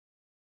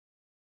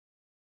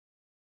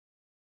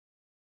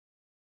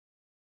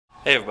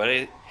Hey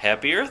everybody,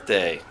 happy Earth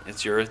Day!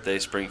 It's your Earth Day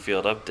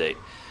Springfield update.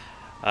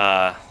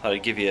 Thought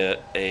I'd give you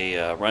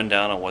a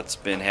rundown on what's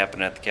been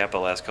happening at the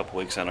Capitol the last couple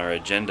weeks on our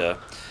agenda.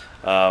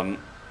 Um,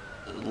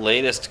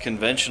 Latest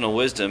conventional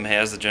wisdom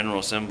has the General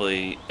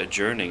Assembly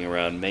adjourning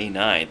around May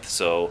 9th,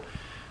 so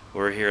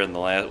we're here in the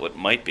last, what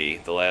might be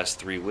the last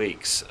 3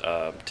 weeks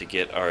to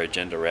get our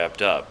agenda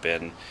wrapped up,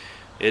 and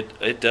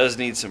it does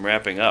need some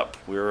wrapping up.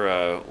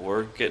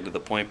 We're getting to the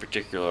point,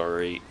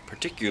 particularly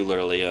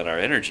on our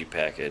energy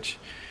package,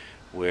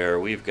 where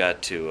we've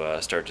got to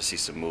start to see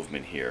some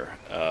movement here,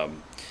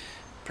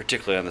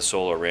 particularly on the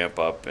solar ramp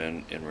up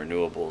and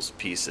renewables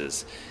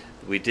pieces.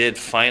 We did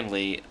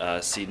finally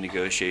see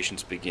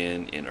negotiations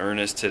begin in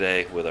earnest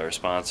today with our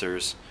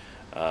sponsors.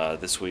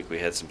 This week we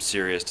had some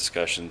serious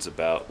discussions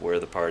about where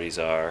the parties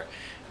are.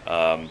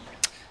 The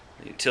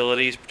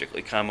utilities,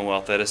 particularly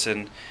Commonwealth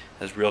Edison,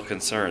 has real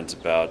concerns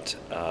about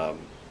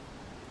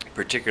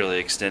particularly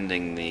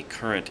extending the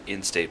current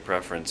in-state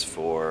preference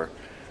for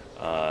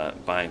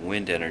buying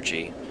wind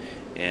energy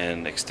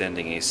and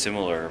extending a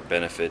similar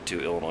benefit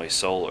to Illinois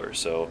solar.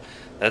 So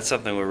that's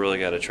something we really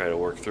got to try to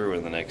work through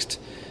in the next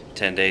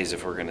 10 days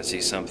if we're going to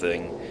see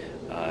something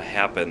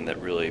happen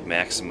that really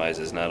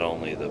maximizes not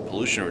only the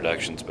pollution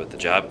reductions but the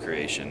job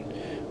creation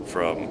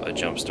from a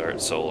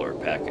jumpstart solar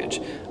package.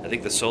 I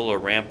think the solar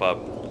ramp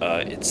up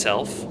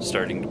itself,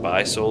 starting to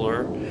buy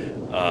solar,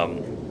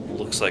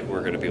 looks like we're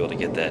going to be able to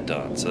get that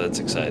done, so that's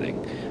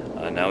exciting.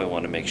 Now we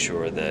want to make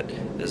sure that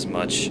as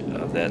much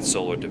of that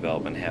solar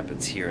development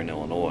happens here in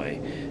Illinois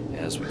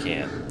as we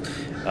can.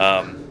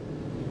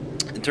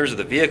 In terms of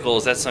the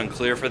vehicles, that's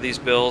unclear for these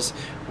bills.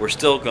 We're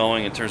still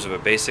going in terms of a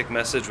basic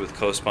message with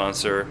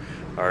co-sponsor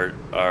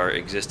our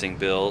existing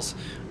bills,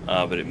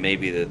 but it may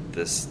be that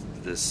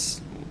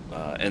this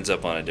ends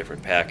up on a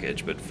different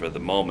package. But for the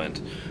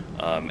moment,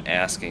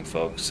 asking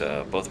folks,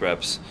 both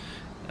reps,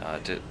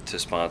 to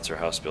sponsor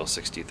House Bill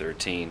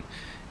 6013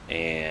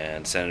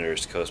 and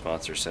senators to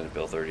co-sponsor Senate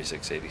Bill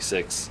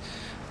 3686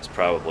 is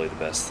probably the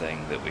best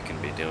thing that we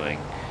can be doing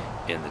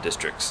in the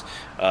districts.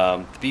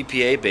 The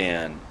BPA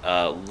ban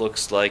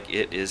looks like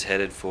it is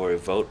headed for a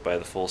vote by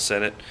the full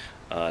Senate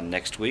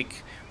next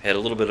week. We had a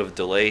little bit of a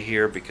delay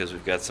here because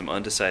we've got some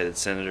undecided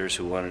senators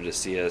who wanted to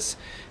see us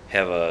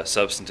have a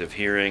substantive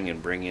hearing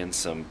and bring in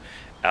some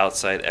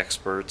outside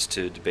experts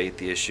to debate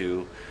the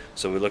issue.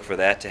 So we look for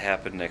that to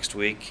happen next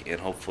week and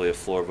hopefully a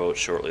floor vote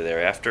shortly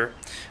thereafter.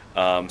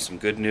 Some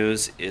good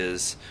news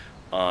is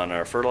on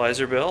our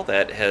fertilizer bill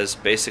that has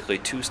basically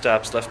 2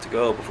 stops left to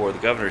go before the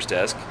governor's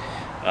desk.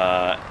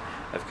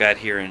 I've got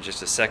here in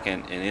just a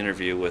second an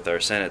interview with our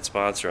Senate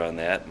sponsor on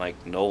that,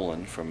 Mike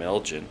Nolan from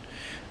Elgin,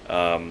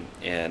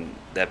 and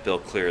that bill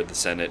cleared the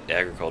Senate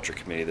Agriculture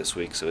Committee this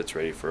week, so it's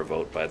ready for a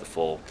vote by the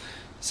full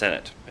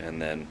Senate. And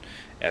then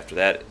after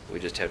that, we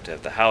just have to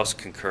have the House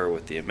concur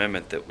with the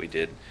amendment that we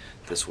did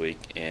this week,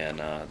 and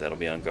that'll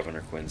be on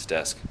Governor Quinn's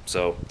desk.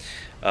 So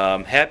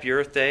happy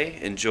Earth Day.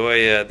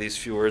 Enjoy these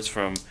few words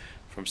from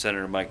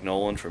Senator Mike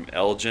Nolan from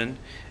Elgin,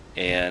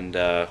 and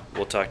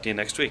we'll talk to you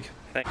next week.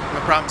 Thanks.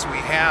 The problems we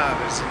have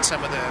is in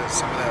some of the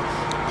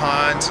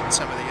ponds and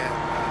some of the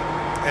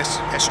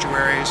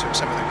estuaries or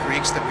some of the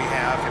creeks that we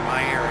have in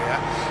my area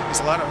is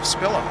a lot of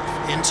spill-off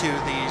into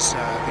these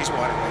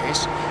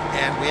waterways,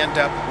 and we end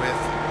up with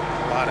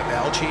a lot of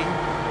algae.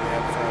 We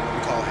have what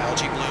we call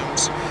algae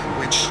blooms,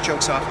 which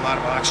chokes off a lot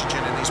of oxygen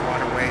in these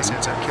waterways,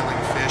 ends up killing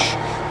fish,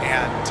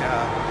 and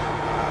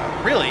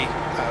really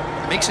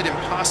makes it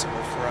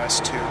impossible for us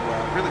to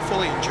really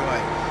fully enjoy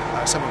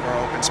some of our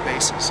open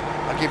spaces.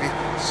 I'll give you,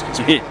 excuse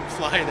me, a little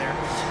fly there.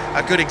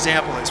 A good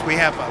example is we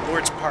have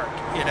Lord's Park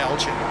in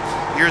Elgin.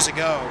 Years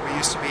ago, we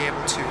used to be able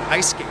to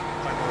ice skate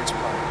on Lord's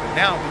Park, but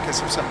now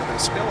because of some of the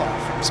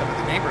spill-off from some of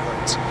the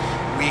neighborhoods,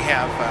 we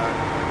have,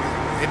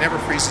 it never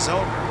freezes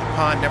over. The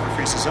pond never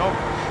freezes over.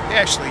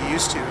 They actually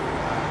used to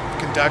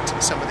conduct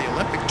some of the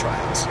Olympic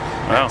trials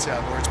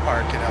at Lord's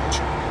Park in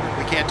Elgin.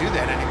 We can't do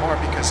that anymore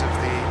because of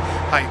the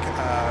high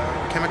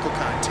chemical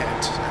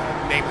content,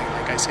 namely,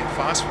 like I say,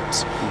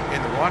 phosphorus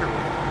in the waterway.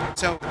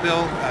 So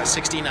Bill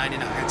 6099,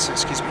 it's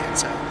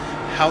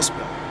House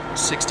Bill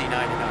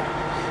 6099,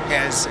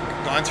 has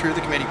gone through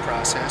the committee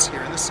process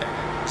here in the Senate.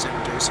 It was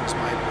introduced as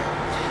my bill.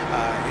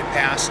 It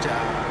passed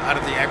out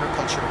of the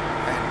Agriculture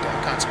and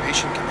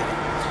Conservation Committee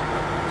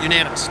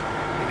unanimously.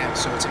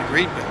 So it's an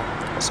agreed bill.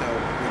 So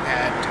we've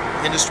had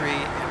industry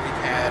and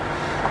we've had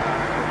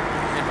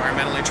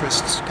environmental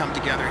interests come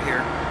together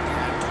here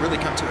and really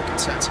come to a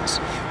consensus.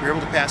 We were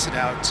able to pass it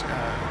out,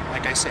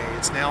 like I say,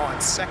 it's now on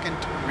second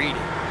reading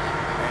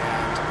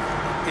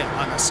and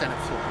on the Senate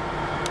floor.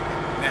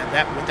 And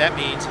what that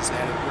means is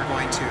that we're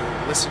going to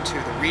listen to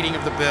the reading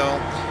of the bill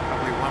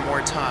probably one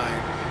more time.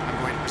 I'm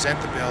going to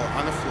present the bill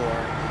on the floor,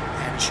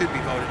 and it should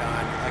be voted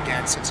on.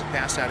 Again, since it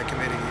passed out of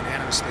committee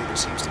unanimously, there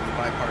seems to be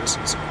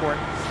bipartisan support.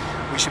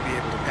 We should be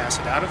able to pass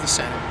it out of the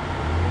Senate,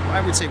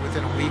 I would say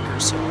within a week or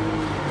so,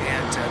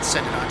 and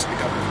send it on to the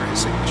governor for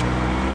his signature.